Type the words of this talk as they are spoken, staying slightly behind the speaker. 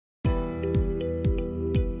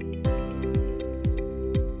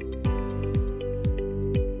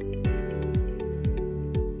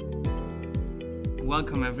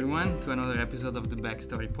Welcome everyone to another episode of the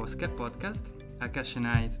Backstory podcast. Akash and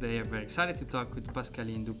I today are very excited to talk with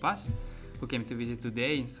Pascaline Dupas, who came to visit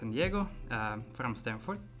today in San Diego from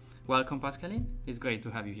Stanford. Welcome, Pascaline. It's great to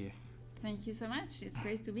have you here. Thank you so much. It's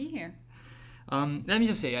great to be here. Let me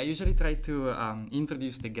just say, I usually try to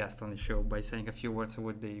introduce the guest on the show by saying a few words of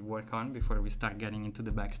what they work on before we start getting into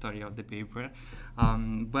the backstory of the paper.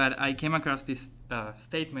 But I came across this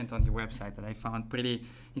statement on your website that I found pretty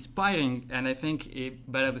inspiring, and I think it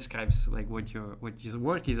better describes like what your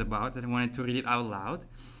work is about, and I wanted to read it out loud.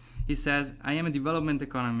 He says, "I am a development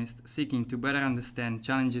economist seeking to better understand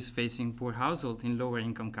challenges facing poor households in lower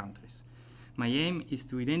income countries. My aim is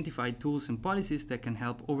to identify tools and policies that can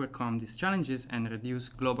help overcome these challenges and reduce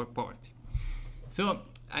global poverty." So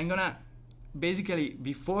I'm gonna basically,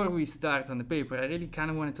 before we start on the paper, I really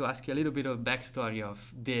kind of wanted to ask you a little bit of backstory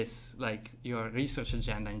of this, like your research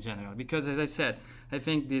agenda in general, because as I said, I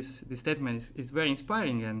think this statement is very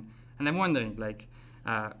inspiring, and I'm wondering, like,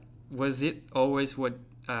 was it always what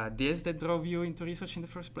this that drove you into research in the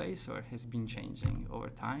first place, or has it been changing over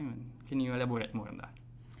time? And can you elaborate more on that?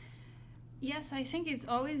 Yes, I think it's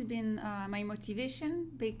always been my motivation,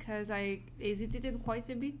 because I hesitated quite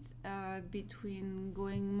a bit between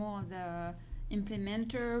going more the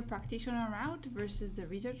implementer practitioner route versus the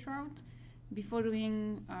research route. Before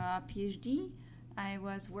doing a PhD, I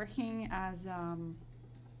was working as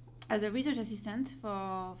a research assistant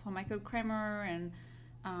for Michael Kramer and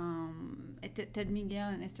Ted Miguel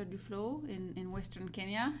and Esther Duflo in Western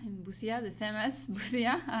Kenya, in Busia, the famous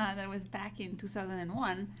Busia, that was back in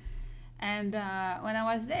 2001. And when I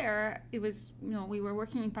was there, it was, we were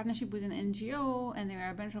working in partnership with an NGO, and there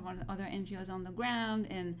were a bunch of other NGOs on the ground,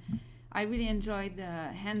 and I really enjoyed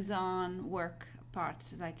the hands-on work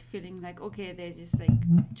part, like feeling like, okay, there's this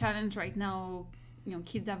like challenge right now,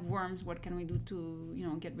 kids have worms, what can we do to,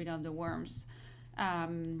 get rid of the worms?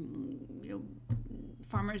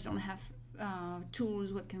 Farmers don't have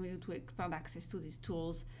tools, what can we do to expand access to these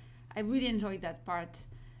tools? I really enjoyed that part.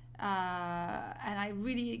 And I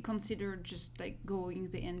really considered just like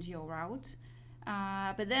going the NGO route.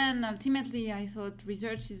 But then ultimately I thought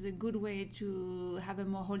research is a good way to have a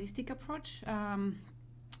more holistic approach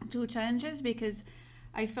to challenges, because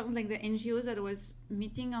I felt like the NGOs that I was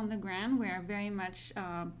meeting on the ground were very much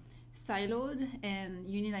siloed and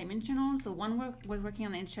unidimensional. So one was working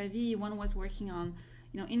on HIV, one was working on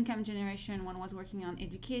income generation, one was working on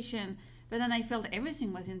education. But then I felt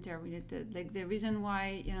everything was interrelated. Like the reason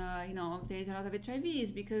why there is a lot of HIV is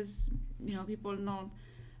because people don't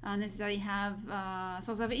necessarily have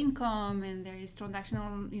source of income, and there is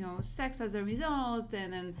transactional sex as a result,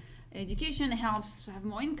 and then education helps have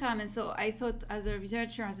more income. And so I thought, as a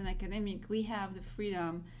researcher, as an academic, we have the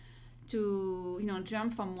freedom to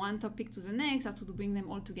jump from one topic to the next, or to bring them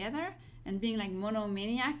all together. And being like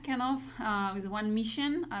monomaniac kind of with one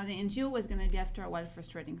mission, the NGO was going to be after a while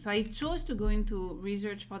frustrating. So I chose to go into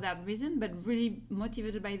research for that reason, but really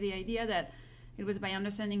motivated by the idea that it was by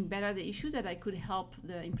understanding better the issues that I could help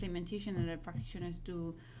the implementation and the practitioners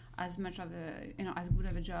do as much of a as good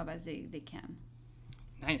of a job as they can.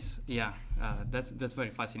 Nice, yeah, that's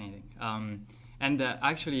very fascinating. And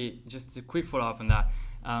actually, just a quick follow up on that.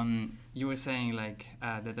 You were saying like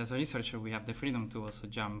that as a researcher we have the freedom to also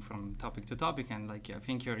jump from topic to topic, and like I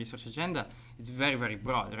think your research agenda is very, very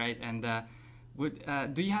broad, right? And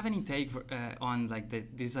do you have any take on like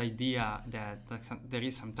this idea that like there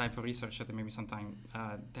is some type of research that maybe sometimes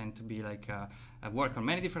tend to be like work on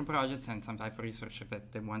many different projects, and some type of researcher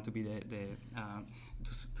that they want to be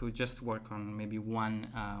to just work on maybe one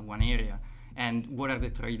area? And what are the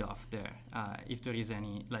trade-offs there, if there is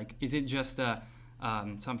any? Like, is it just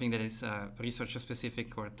something that is researcher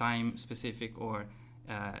specific or time specific, or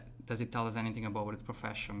does it tell us anything about what the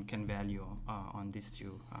profession can value on these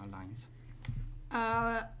two lines?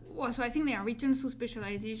 Well, so I think there are returns to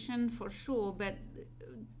specialization for sure, but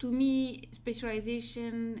to me,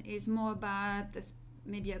 specialization is more about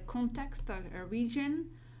maybe a context or a region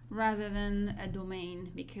rather than a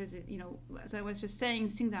domain, because as I was just saying,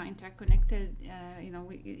 things are interconnected.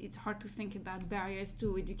 It's hard to think about barriers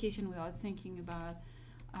to education without thinking about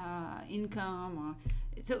income.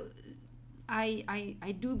 So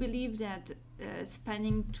I do believe that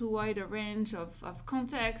spanning too wide a range of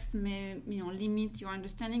context may limit your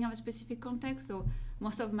understanding of a specific context. So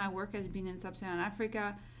most of my work has been in Sub-Saharan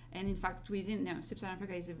Africa. And in fact, within Sub-Saharan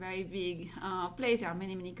Africa is a very big place. There are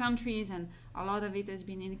many, many countries, and a lot of it has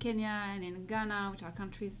been in Kenya and in Ghana, which are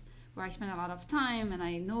countries where I spend a lot of time and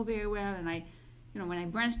I know very well. And when I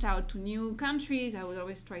branched out to new countries, I would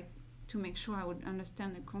always try to make sure I would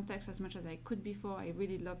understand the context as much as I could before. I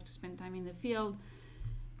really love to spend time in the field.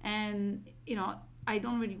 And, I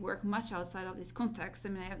don't really work much outside of this context. I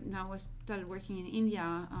mean, I have now started working in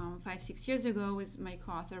India 5-6 years ago with my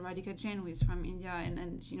co-author Radhika Jain, who is from India,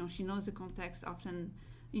 and she knows the context often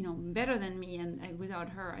better than me. And without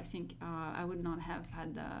her, I think I would not have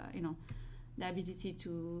had the ability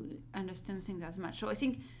to understand things as much. So I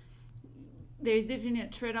think there is definitely a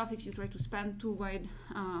trade-off. If you try to span too wide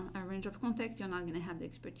a range of context, you're not going to have the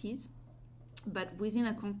expertise. But within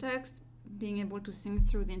a context, being able to think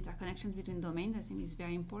through the interconnections between domains, I think is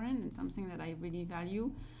very important and something that I really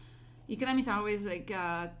value. Economists are always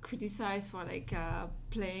criticized for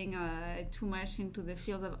playing too much into the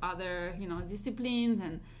field of other disciplines,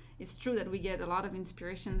 and it's true that we get a lot of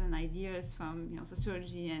inspirations and ideas from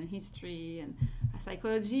sociology and history and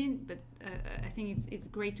psychology, but I think it's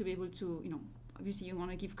great to be able to obviously you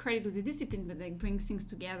want to give credit to the discipline, but bring things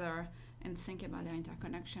together and think about their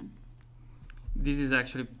interconnection. This is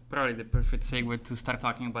actually probably the perfect segue to start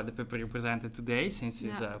talking about the paper you presented today, since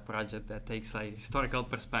it's a project that takes historical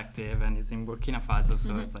perspective and is in Burkina Faso,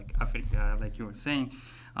 so it's like Africa, like you were saying.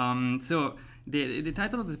 So the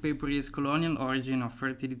title of the paper is Colonial Origin of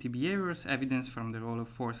Fertility Behaviors, Evidence from the Role of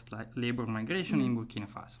Forced Labor Migration in Burkina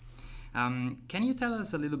Faso. Can you tell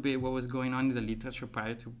us a little bit what was going on in the literature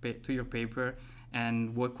prior to your paper,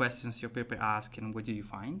 and what questions your paper asked, and what do you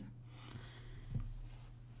find?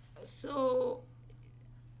 So,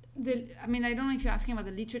 I don't know if you're asking about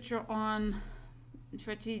the literature on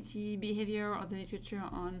fertility behavior or the literature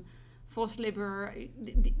on forced labor.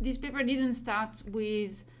 This paper didn't start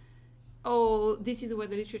with, this is where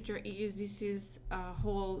the literature is, this is a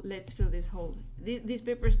hole, let's fill this hole. This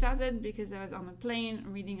paper started because I was on a plane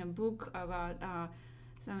reading a book about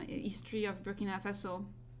some history of Burkina Faso.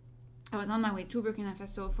 I was on my way to Burkina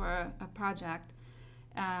Faso for a project.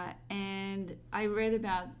 And I read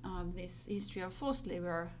about this history of forced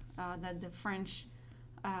labor that the French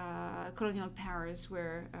colonial powers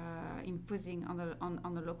were imposing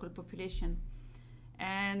on the local population,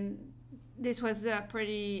 and this was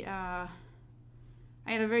I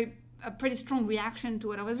had a pretty strong reaction to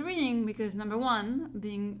what I was reading, because number one,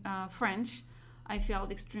 being French, I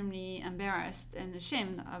felt extremely embarrassed and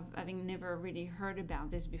ashamed of having never really heard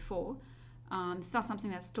about this before. It's not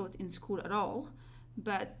something that's taught in school at all.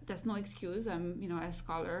 But that's no excuse. I'm, a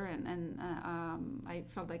scholar, and I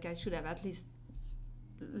felt like I should have at least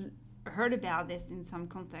heard about this in some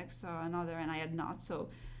context or another, and I had not. So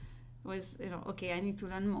it was, okay, I need to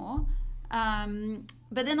learn more.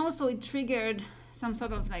 But then also it triggered some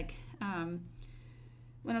sort of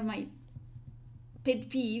one of my pet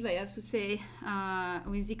peeve, I have to say,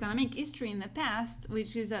 with economic history in the past,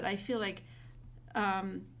 which is that I feel like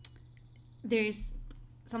there's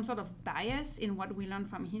some sort of bias in what we learn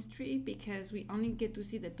from history, because we only get to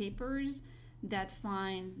see the papers that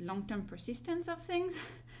find long-term persistence of things.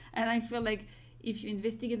 And I feel like if you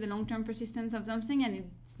investigate the long-term persistence of something and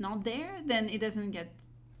it's not there, then it doesn't get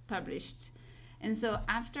published. And so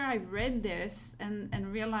after I read this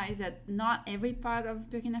and realized that not every part of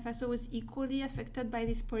Burkina Faso was equally affected by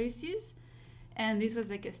these policies, and this was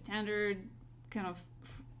like a standard kind of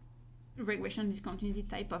regression discontinuity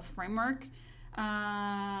type of framework,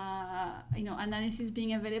 analysis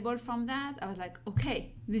being available from that, I was like,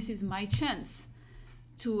 okay, this is my chance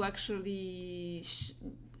to actually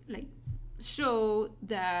show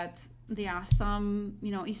that there are some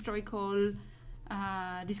historical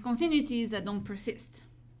discontinuities that don't persist,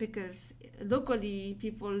 because locally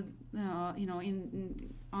people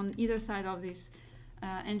on either side of these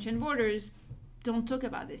ancient borders don't talk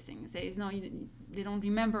about these things. There is they don't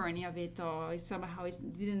remember any of it, or somehow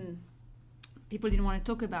people didn't want to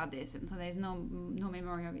talk about this, and so there's no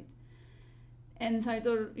memory of it. And so I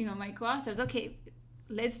told my co-authors, okay,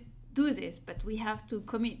 let's do this, but we have to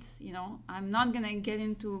commit. I'm not gonna get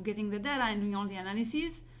into getting the data and doing all the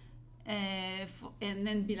analyses, and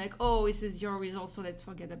then be like, this is your result, so let's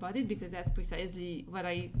forget about it, because that's precisely what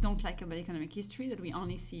I don't like about economic history, that we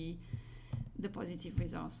only see the positive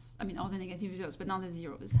results, all the negative results, but not the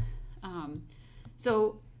zeros.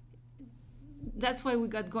 So that's why we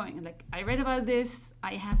got going. I read about this,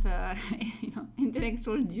 I have a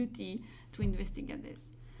intellectual duty to investigate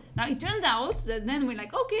this. Now it turns out that then we're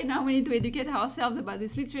like, okay, now we need to educate ourselves about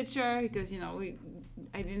this literature, because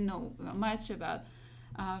I didn't know much about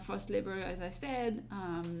forced labor, as I said.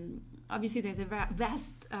 Obviously there's a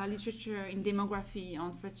vast literature in demography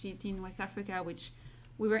on fertility in West Africa, which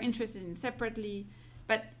we were interested in separately.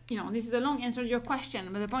 But, this is a long answer to your question.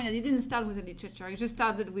 But the point is, it didn't start with the literature. It just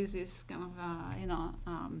started with this kind of,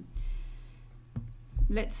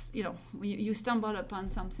 you stumble upon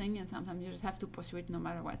something, and sometimes you just have to pursue it no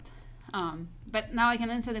matter what. But now I can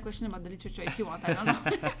answer the question about the literature if you want. I don't know.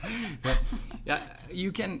 Yeah,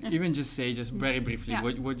 you can even just say, just very briefly, Yeah.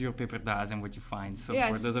 what your paper does and what you find. So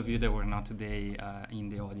Yes. for those of you that were not today in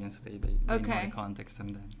the audience, they know Okay. the context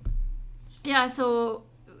and then. Yeah, so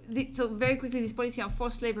very quickly, this policy of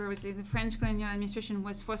forced labor was the French colonial administration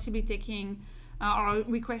was forcibly taking or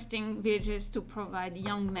requesting villages to provide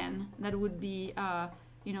young men that would be,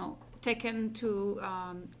 taken to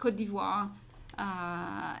Côte d'Ivoire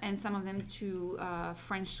and some of them to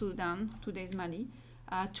French Sudan, today's Mali,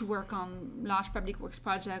 to work on large public works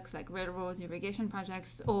projects like railroads, irrigation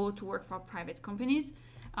projects, or to work for private companies.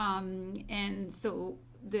 And so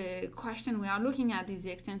the question we are looking at is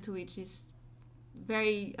the extent to which this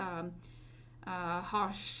very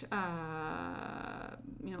harsh,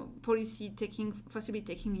 policy forcibly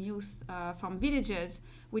taking youth from villages,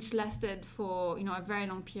 which lasted for a very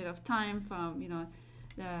long period of time, from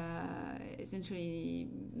essentially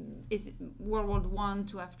is World War I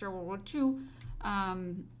to after World War II,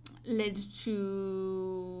 led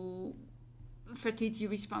to fertility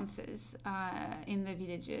responses in the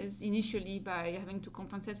villages, initially by having to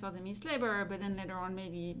compensate for the missed labor, but then later on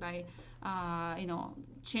maybe by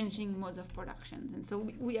changing modes of production. And so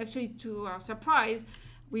we actually, to our surprise,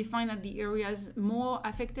 we find that the areas more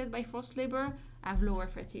affected by forced labor have lower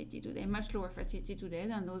fertility today, much lower fertility today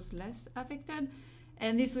than those less affected.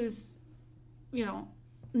 And this was,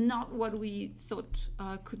 not what we thought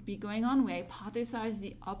could be going on. We hypothesized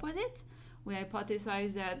the opposite. We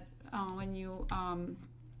hypothesized that when you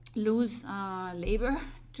lose labor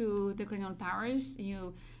to the colonial powers,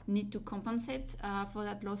 you need to compensate for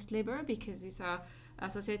that lost labor, because these are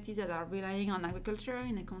societies that are relying on agriculture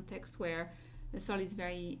in a context where the soil is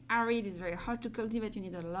very arid, it's very hard to cultivate. You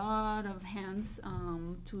need a lot of hands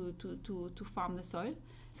to farm the soil.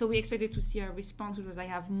 So we expected to see a response which was like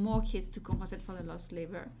have more kids to compensate for the lost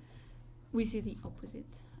labor. We see the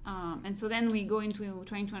opposite. And so then we go into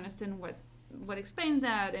trying to understand what explains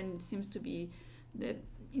that, and it seems to be that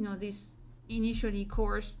this initially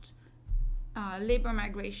coerced labor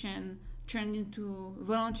migration turned into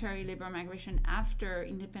voluntary labor migration after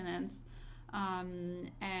independence,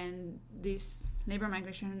 and this labor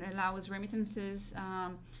migration allows remittances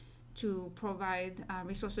to provide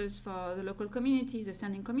resources for the local communities, the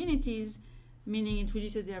sending communities, meaning it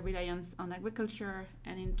reduces their reliance on agriculture,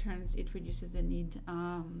 and in turn it reduces the need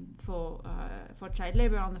for child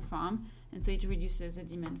labor on the farm, and so it reduces the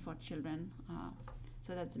demand for children.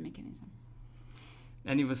 So that's the mechanism.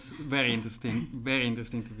 And it was very interesting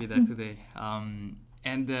to be there today.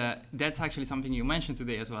 And that's actually something you mentioned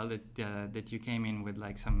today as well, that you came in with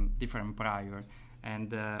like some different prior.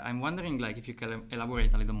 And I'm wondering like if you can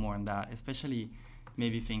elaborate a little more on that, especially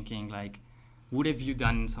maybe thinking like, would have you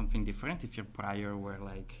done something different if your prior were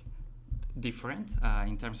like different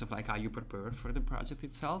in terms of like how you prepare for the project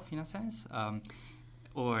itself, in a sense?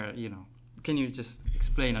 Or, can you just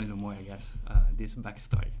explain a little more, I guess, this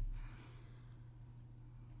backstory?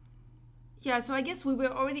 Yeah, so I guess we were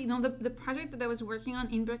already, the project that I was working on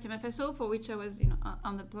in Burkina Faso, for which I was,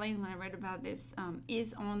 on the plane when I read about this,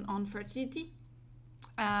 is on fertility.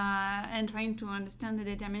 And trying to understand the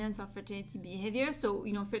determinants of fertility behavior. So,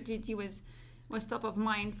 fertility was top of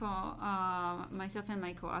mind for myself and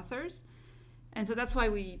my co-authors. And so that's why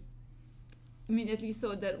we immediately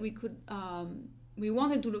thought that we could, we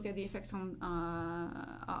wanted to look at the effects on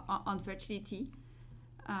fertility,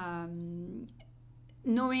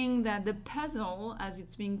 knowing that the puzzle, as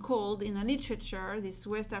it's being called in the literature, this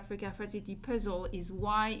West Africa fertility puzzle, is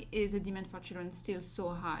why is the demand for children still so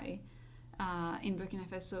high in Burkina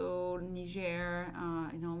Faso, Niger,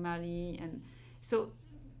 Mali, and so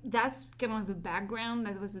that's kind of the background.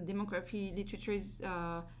 That was the demography literature has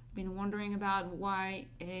been wondering about, why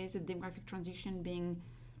is the demographic transition being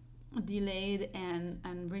delayed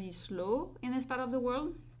and really slow in this part of the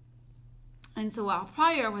world. And so our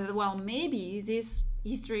prior was, well, maybe this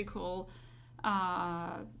historical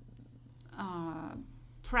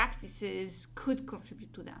practices could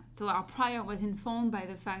contribute to that. So our prior was informed by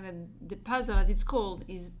the fact that the puzzle, as it's called,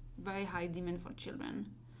 is very high demand for children.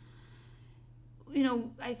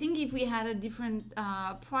 I think if we had a different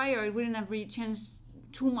prior, it wouldn't have really changed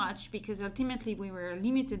too much, because ultimately we were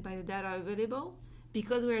limited by the data available.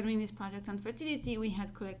 Because we were doing this project on fertility, we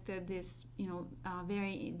had collected this,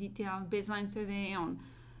 very detailed baseline survey on,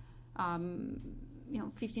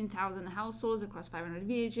 15,000 households across 500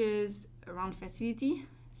 villages around fertility.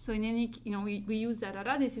 So in any, we use that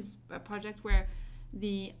data. This is a project where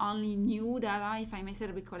the only new data, if I may say,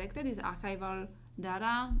 that we collected is archival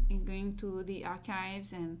data, in going to the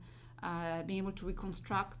archives and being able to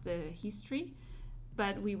reconstruct the history.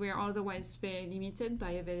 but we were otherwise very limited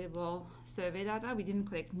by available survey data. We didn't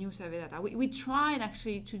collect new survey data. We tried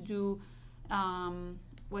actually to do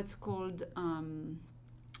what's called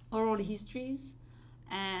oral histories,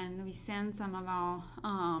 and we sent some of our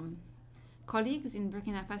colleagues in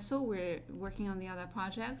Burkina Faso. We're working on the other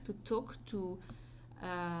project to talk to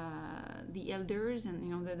the elders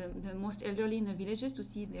and the most elderly in the villages to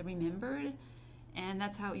see if they remembered. And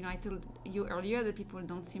that's how I told you earlier that people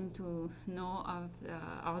don't seem to know of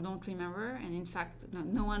or don't remember, and in fact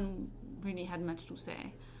no one really had much to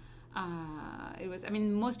say. It was,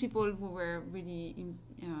 most people who were really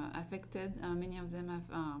affected, many of them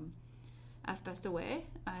have passed away,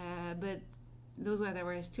 but those that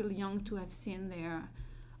were still young to have seen their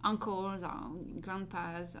uncles or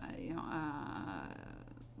grandpas,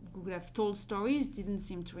 who would have told stories, didn't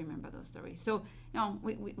seem to remember those stories. So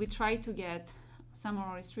we tried to get some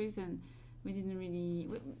oral histories, and we didn't really.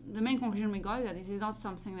 The main conclusion we got is that this is not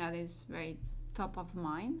something that is very top of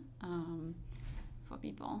mind for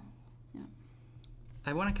people. Yeah.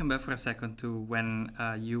 I want to come back for a second to when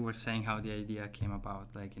you were saying how the idea came about,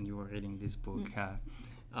 and you were reading this book.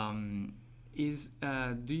 Is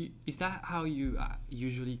that how you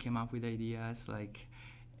usually came up with ideas,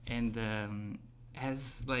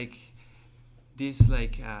 has this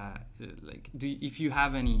if you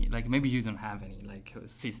have any, maybe you don't have any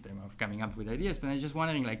system of coming up with ideas, but I'm just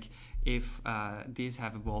wondering if these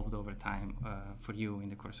have evolved over time for you in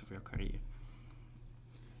the course of your career.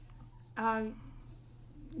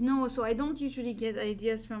 No, so I don't usually get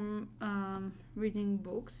ideas from reading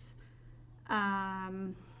books. I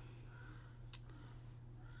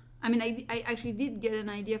actually did get an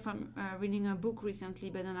idea from reading a book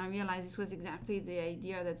recently, but then I realized this was exactly the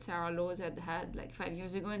idea that Sarah Laws had 5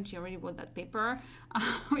 years ago, and she already wrote that paper,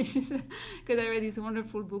 which is because I read this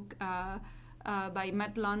wonderful book by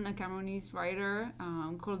Matt Lunn, a Cameroonese writer,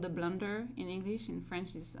 called The Blunder in English. In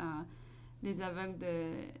French is Les Aveugles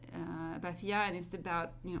de Bafia, and it's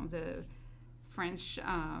about the French.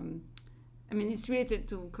 It's related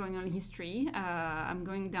to colonial history. I'm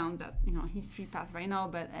going down that history path right now,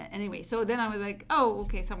 but anyway. So then I was like, oh,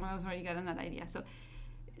 okay, someone else already got that idea. So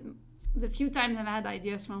the few times I've had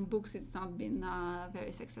ideas from books, it's not been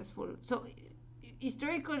very successful. So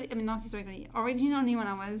originally when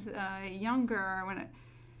I was younger,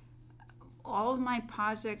 all of my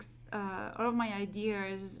projects, all of my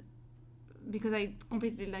ideas, because I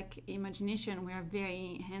completely like imagination, were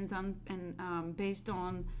very hands-on and based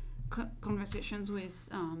on conversations with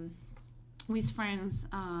friends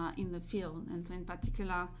in the field, and so in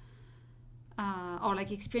particular or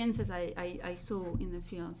experiences I saw in the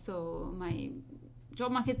field. So my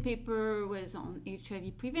job market paper was on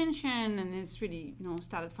HIV prevention, and it's really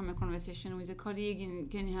started from a conversation with a colleague in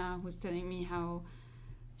Kenya who's telling me how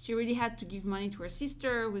she really had to give money to her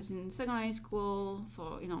sister who was in secondary school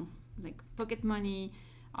for pocket money,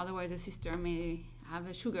 otherwise the sister may have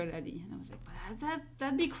a sugar daddy. And I was like, but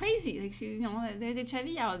that'd be crazy. She, there's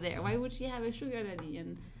HIV out there. Why would she have a sugar daddy?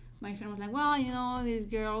 And my friend was like, well, these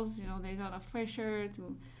girls, there's a lot of pressure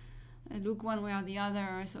to look one way or the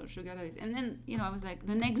other, so sugar daddies. And then, I was like,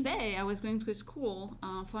 the next day I was going to a school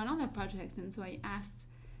for another project, and so I asked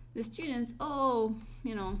the students, who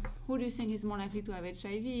do you think is more likely to have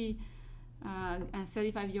HIV? A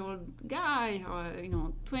 35-year-old guy or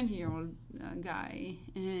 20-year-old guy?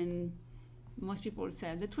 And most people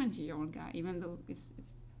said the 20-year-old guy, even though it's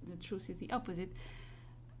the truth is the opposite.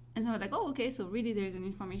 And so I was like, okay, so really there's an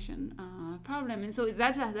information problem. And so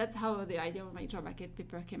that's how the idea of my job market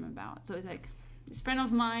paper came about. So it's like this friend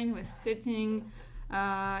of mine was stating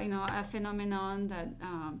a phenomenon that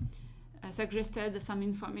suggested some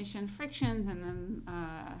information frictions, and then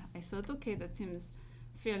I thought, okay, that seems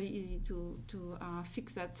fairly easy to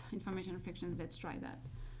fix that information frictions. Let's try that.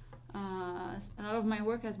 A lot of my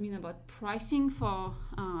work has been about pricing for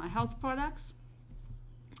health products,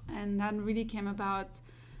 and that really came about.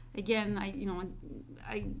 Again, I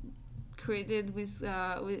created with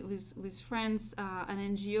friends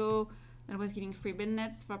an NGO that was giving free bed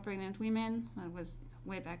nets for pregnant women. That was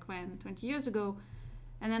way back when, 20 years ago,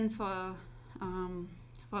 and then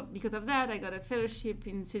because of that, I got a fellowship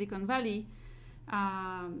in Silicon Valley.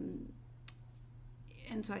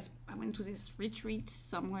 And so I went to this retreat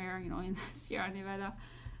somewhere, in Sierra Nevada,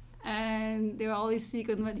 and there were all these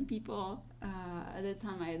Silicon Valley people. At that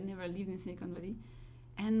time, I had never lived in Silicon Valley.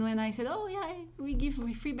 And when I said, oh yeah, we give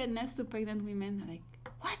free bed nets to pregnant women, they're like,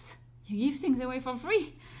 what? You give things away for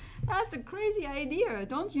free? That's a crazy idea.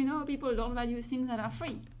 Don't you know people don't value things that are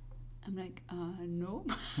free? I'm like, no,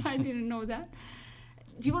 I didn't know that.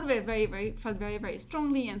 People were felt very, very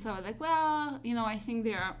strongly, and so I was like, well, I think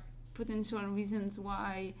there are potential reasons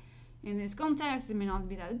why in this context it may not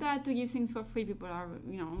be that bad to give things for free. People are,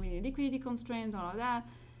 really liquidity constrained, all of that.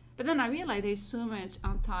 But then I realized there's so much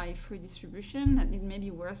anti-free distribution that it may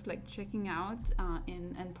be worth like checking out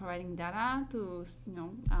and providing data to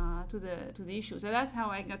the issue. So that's how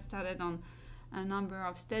I got started on a number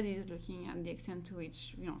of studies looking at the extent to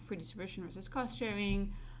which free distribution versus cost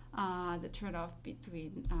sharing, the trade-off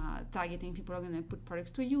between targeting people who are going to put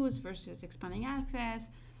products to use versus expanding access.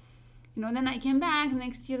 Then I came back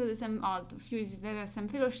next year to the same, a few years later, some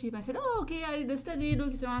fellowship. I said, okay, I did a study.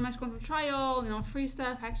 Look, it's a randomized control trial. Free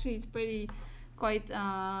stuff. Actually, it's pretty quite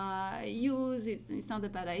used. It's not a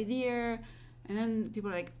bad idea. And then people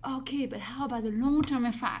are like, okay, but how about the long-term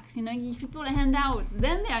effects? If people hand out,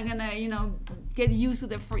 then they are gonna, get used to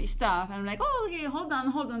the free stuff. And I'm like, okay, hold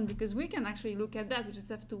on, because we can actually look at that. We just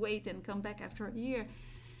have to wait and come back after a year.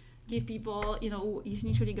 Give people, who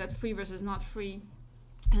initially got free versus not free,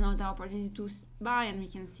 the opportunity to buy, and we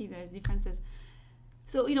can see there's differences.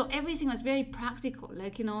 So everything was very practical.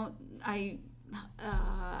 Like I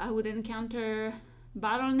would encounter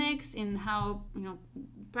bottlenecks in how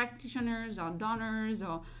practitioners or donors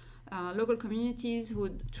or local communities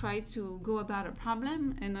would try to go about a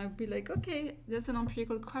problem, and I'd be like, okay, that's an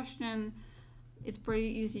empirical question. It's pretty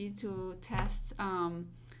easy to test and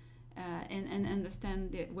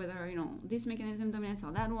understand whether this mechanism dominates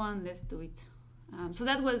or that one. Let's do it. So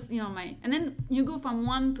that was, and then you go from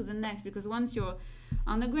one to the next, because once you're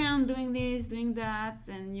on the ground doing this, doing that,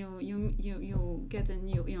 and you get a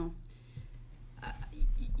new,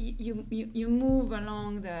 you move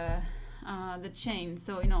along the chain.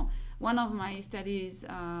 So one of my studies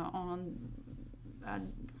on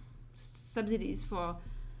subsidies for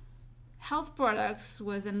health products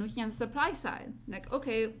was in looking at the supply side. Like,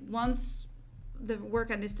 okay, once the work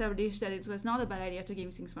had established that it was not a bad idea to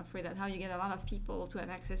give things for free, that how you get a lot of people to have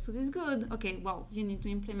access to this good. Okay, well, you need to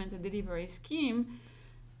implement a delivery scheme.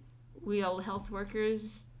 Will health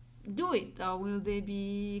workers do it, or will they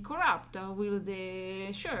be corrupt, or will they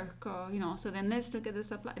shirk, or so then let's look at the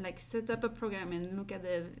supply, like set up a program and look at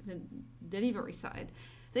the delivery side.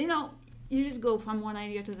 So you just go from one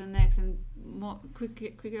idea to the next, and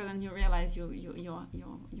quicker than you realize your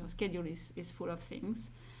schedule is full of things.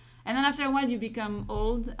 And then after a while you become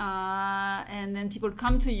old, and then people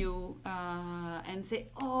come to you and say,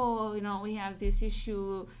 we have this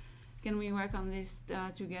issue, can we work on this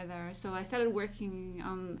together? So I started working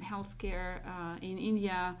on healthcare in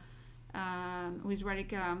India with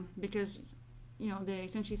Radica, because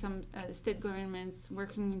essentially some state governments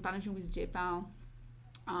working in partnership with JPAL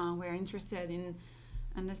were interested in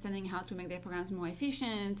understanding how to make their programs more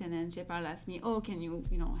efficient, and then JPAL asked me, can you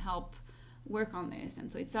help work on this?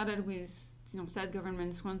 And so it started with state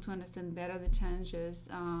governments want to understand better the challenges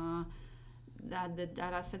that the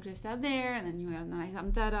data suggests out there, and then you analyze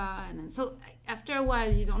some data, and then so after a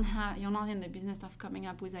while you're not in the business of coming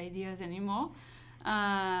up with ideas anymore.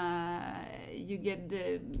 You get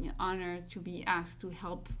the honor to be asked to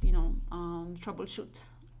help troubleshoot.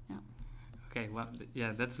 Okay, well,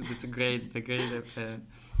 yeah, that's a great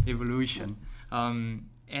evolution.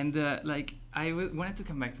 And I wanted to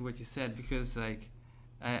come back to what you said, because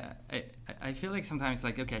I feel like sometimes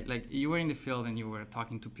you were in the field and you were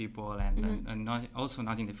talking to people, and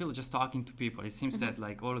not in the field, just talking to people. It seems that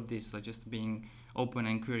all of this, just being open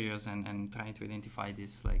and curious and trying to identify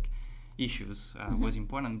these issues was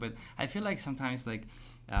important. But I feel like sometimes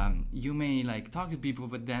you may talk to people,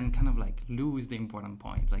 but then kind of lose the important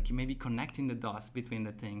point. You maybe connecting the dots between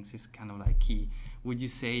the things is kind of key. Would you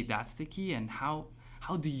say that's the key? And how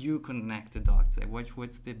do you connect the dots?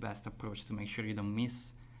 What's the best approach to make sure you don't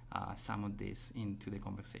miss some of this into the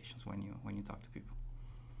conversations when you talk to people?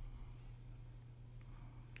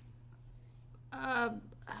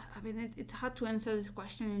 It's hard to answer this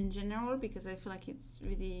question in general, because I feel like it's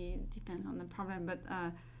really depends on the problem. But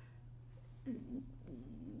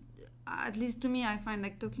at least to me, I find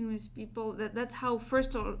talking with people that's how,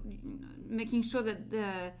 first of all, making sure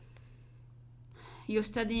that you're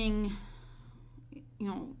studying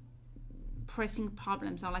pressing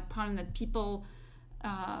problems, or problems that people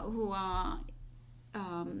who are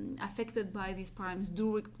affected by these problems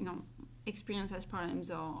do experience as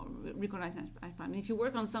problems or recognize as problems. If you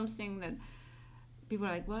work on something that people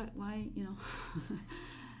are like, what, why, no,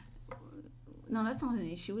 that's not an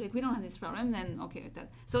issue, we don't have this problem, then okay with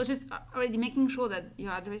that. So just already making sure that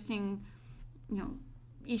you're addressing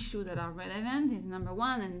issues that are relevant is number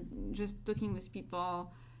one, and just talking with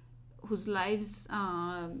people whose lives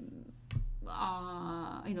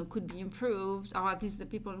could be improved, or at least the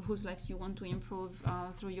people whose lives you want to improve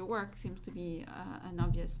through your work seems to be an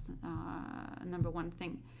obvious number one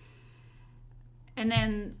thing. and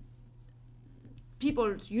then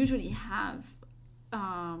people usually have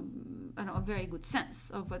a very good sense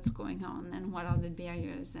of what's going on and what are the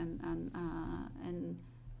barriers, and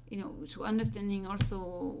so understanding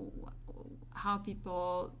also how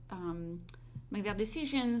people make their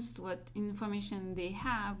decisions, what information they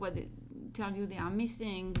have, what they tell you they are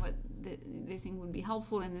missing, what they think would be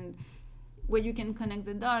helpful, and then where you can connect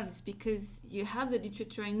the dots because you have the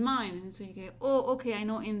literature in mind, and so you go, oh, okay, I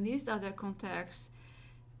know in this other context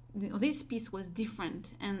this piece was different,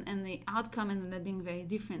 and the outcome ended up being very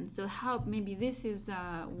different. So how maybe this is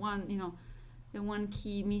the one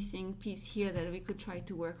key missing piece here that we could try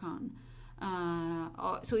to work on.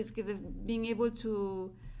 So it's kind of being able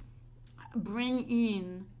to bring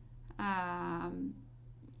in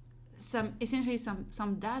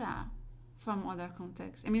some data from other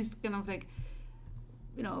contexts. I mean, it's kind of like,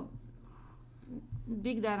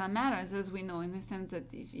 big data matters, as we know, in the sense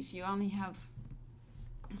that if you only have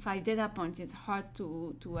 5 data points, it's hard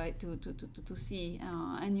to see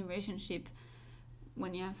any relationship.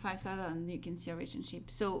 When you have 5,000, you can see a relationship.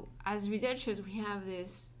 So as researchers, we have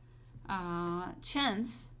this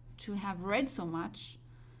chance to have read so much,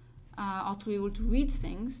 or to be able to read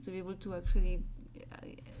things, to be able to actually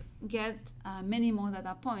get many more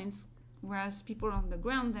data points, whereas people on the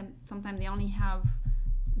ground, sometimes they only have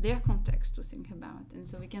their context to think about. And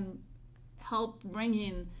so we can help bring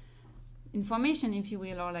in information, if you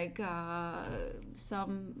will, or like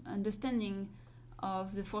some understanding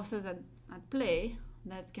of the forces at play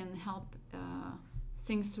that can help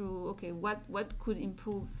think through, okay, what could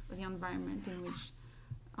improve the environment in which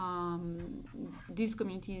this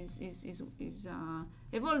community is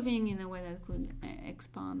evolving in a way that could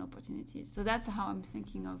expand opportunities. So that's how I'm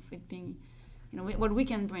thinking of it being, what we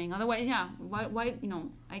can bring. Otherwise, why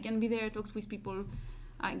I can be there, talk with people,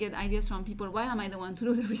 I get ideas from people. Why am I the one to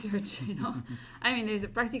do the research? I mean, there's a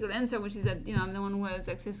practical answer, which is that I'm the one who has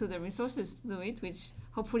access to the resources to do it, which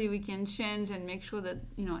hopefully we can change and make sure that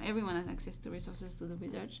everyone has access to resources to do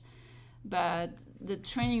research. But the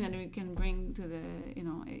training that we can bring to the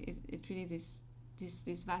it's really this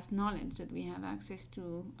vast knowledge that we have access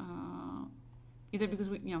to, either because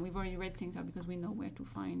we've already read things, or because we know where to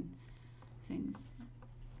find things.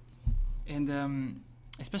 And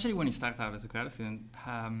especially when you start out as a grad student,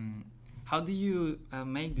 how do you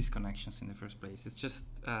make these connections in the first place? It's just,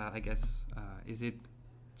 I guess, is it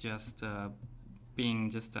just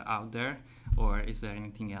being just out there, or is there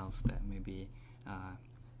anything else that maybe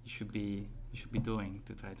you should be doing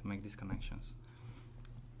to try to make these connections?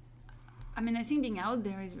 I mean, I think being out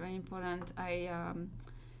there is very important. I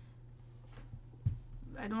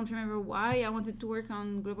don't remember why I wanted to work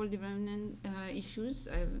on global development issues.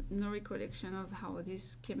 I have no recollection of how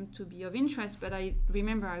this came to be of interest, but I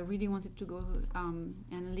remember I really wanted to go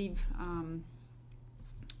and live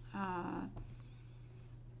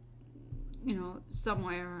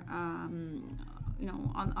somewhere on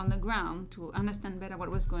the ground to understand better what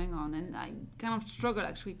was going on. And I kind of struggled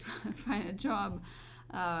actually to find a job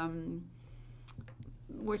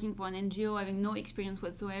working for an NGO, having no experience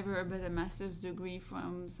whatsoever, but a master's degree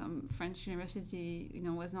from some French university,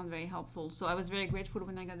 was not very helpful. So I was very grateful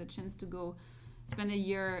when I got the chance to go spend a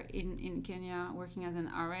year in Kenya working as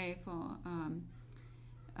an RA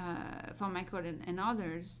for Michael and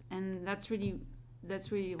others. And that's really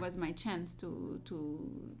was my chance to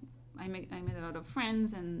I made a lot of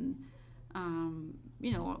friends, and I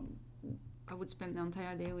would spend the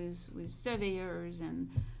entire day with surveyors and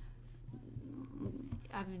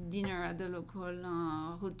have dinner at the local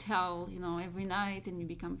hotel, every night, and you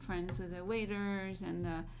become friends with the waiters, and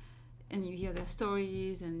you hear their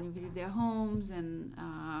stories, and you visit their homes, and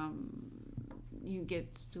you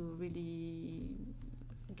get to really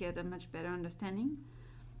get a much better understanding.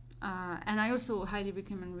 And I also highly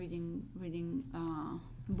recommend reading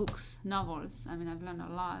books, novels. I mean, I've learned a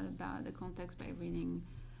lot about the context by reading.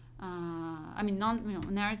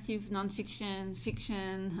 Narrative, non-fiction,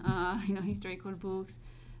 fiction, historical books,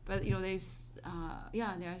 but there's there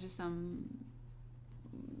are just some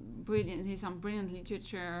brilliant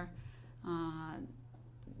literature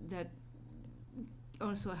that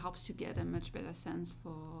also helps you get a much better sense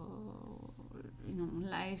for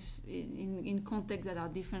life in contexts that are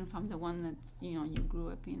different from the one that you grew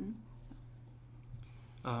up in.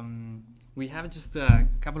 We have just a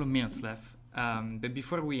couple of minutes left. But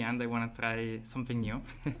before we end, I want to try something new.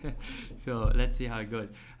 So let's see how it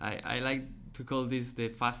goes. I like to call this the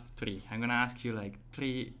fast 3. I'm going to ask you like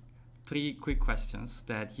three 3 quick questions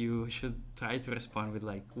that you should try to respond with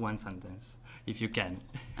like one sentence, if you can.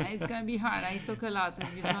 It's gonna be hard. I talk a lot,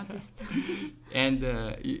 as you've noticed. And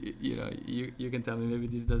you can tell me maybe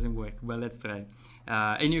this doesn't work, but let's try.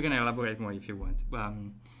 And you can elaborate more if you want.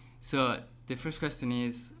 So the first question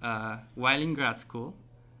is, while in grad school,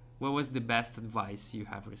 what was the best advice you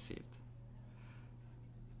have received?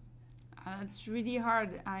 It's really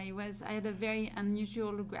hard. I had a very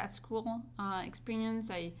unusual grad school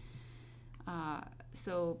experience. I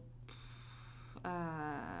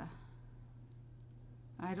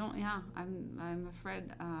don't. Yeah, I'm afraid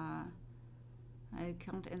I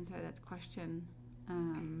can't answer that question.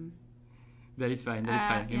 That is fine.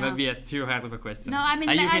 It might be too hard of a question. No, I mean,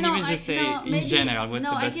 you can even just say in general. What's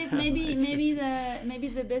the best? I guess maybe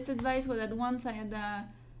the best advice was that once I had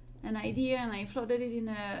an idea and I floated it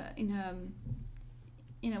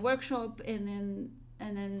in a workshop, and then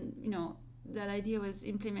that idea was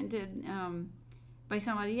implemented by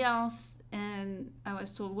somebody else, and I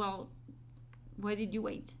was told, well, why did you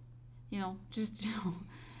wait? Just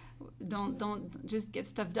don't just get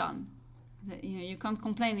stuff done. You can't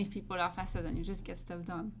complain if people are faster than you. Just get stuff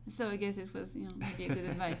done. So I guess it was maybe a good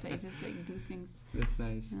advice, just do things. That's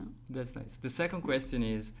nice. That's nice. The second question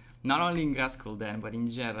is, not only in grad school then, but in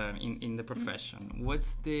general in the profession,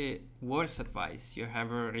 what's the worst advice you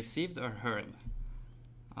ever received or heard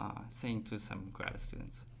saying to some grad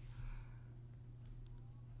students?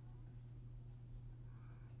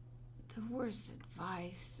 The worst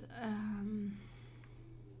advice.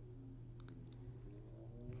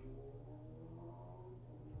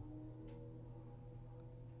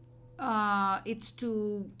 It's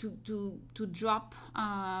to drop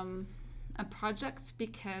a project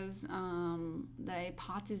because the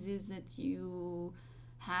hypothesis that you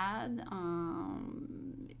had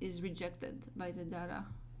is rejected by the data,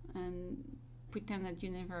 and pretend that you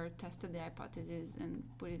never tested the hypothesis and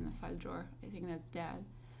put it in a file drawer. I think that's bad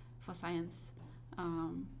for science.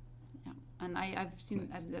 And I've seen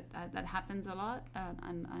that happens a lot,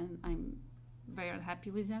 and I'm very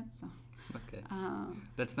unhappy with that. So. Okay,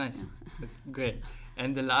 that's nice. Yeah. That's great.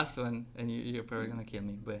 And the last one, and you're probably gonna kill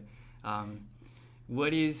me, but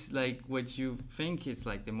what is what you think is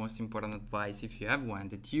the most important advice, if you have one,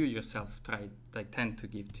 that you yourself tend to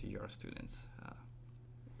give to your students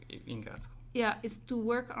in grad school? Yeah, it's to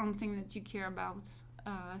work on things that you care about,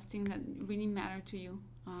 things that really matter to you.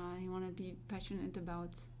 You want to be passionate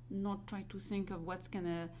about, not try to think of what's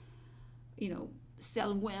gonna,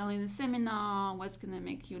 sell well in a seminar, what's going to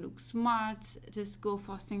make you look smart. Just go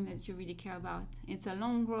for things that you really care about. It's a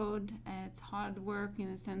long road. It's hard work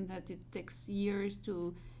in the sense that it takes years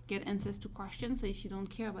to get answers to questions. So if you don't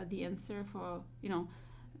care about the answer for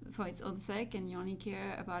its own sake, and you only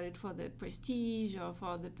care about it for the prestige or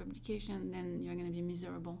for the publication, then you're going to be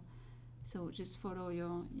miserable. So just follow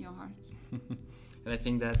your heart. And I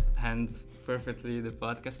think that ends perfectly the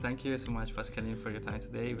podcast. Thank you so much, Pascaline, for your time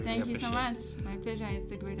today. Thank you so much. My pleasure.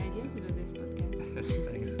 It's a great idea to do this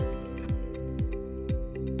podcast. Thanks.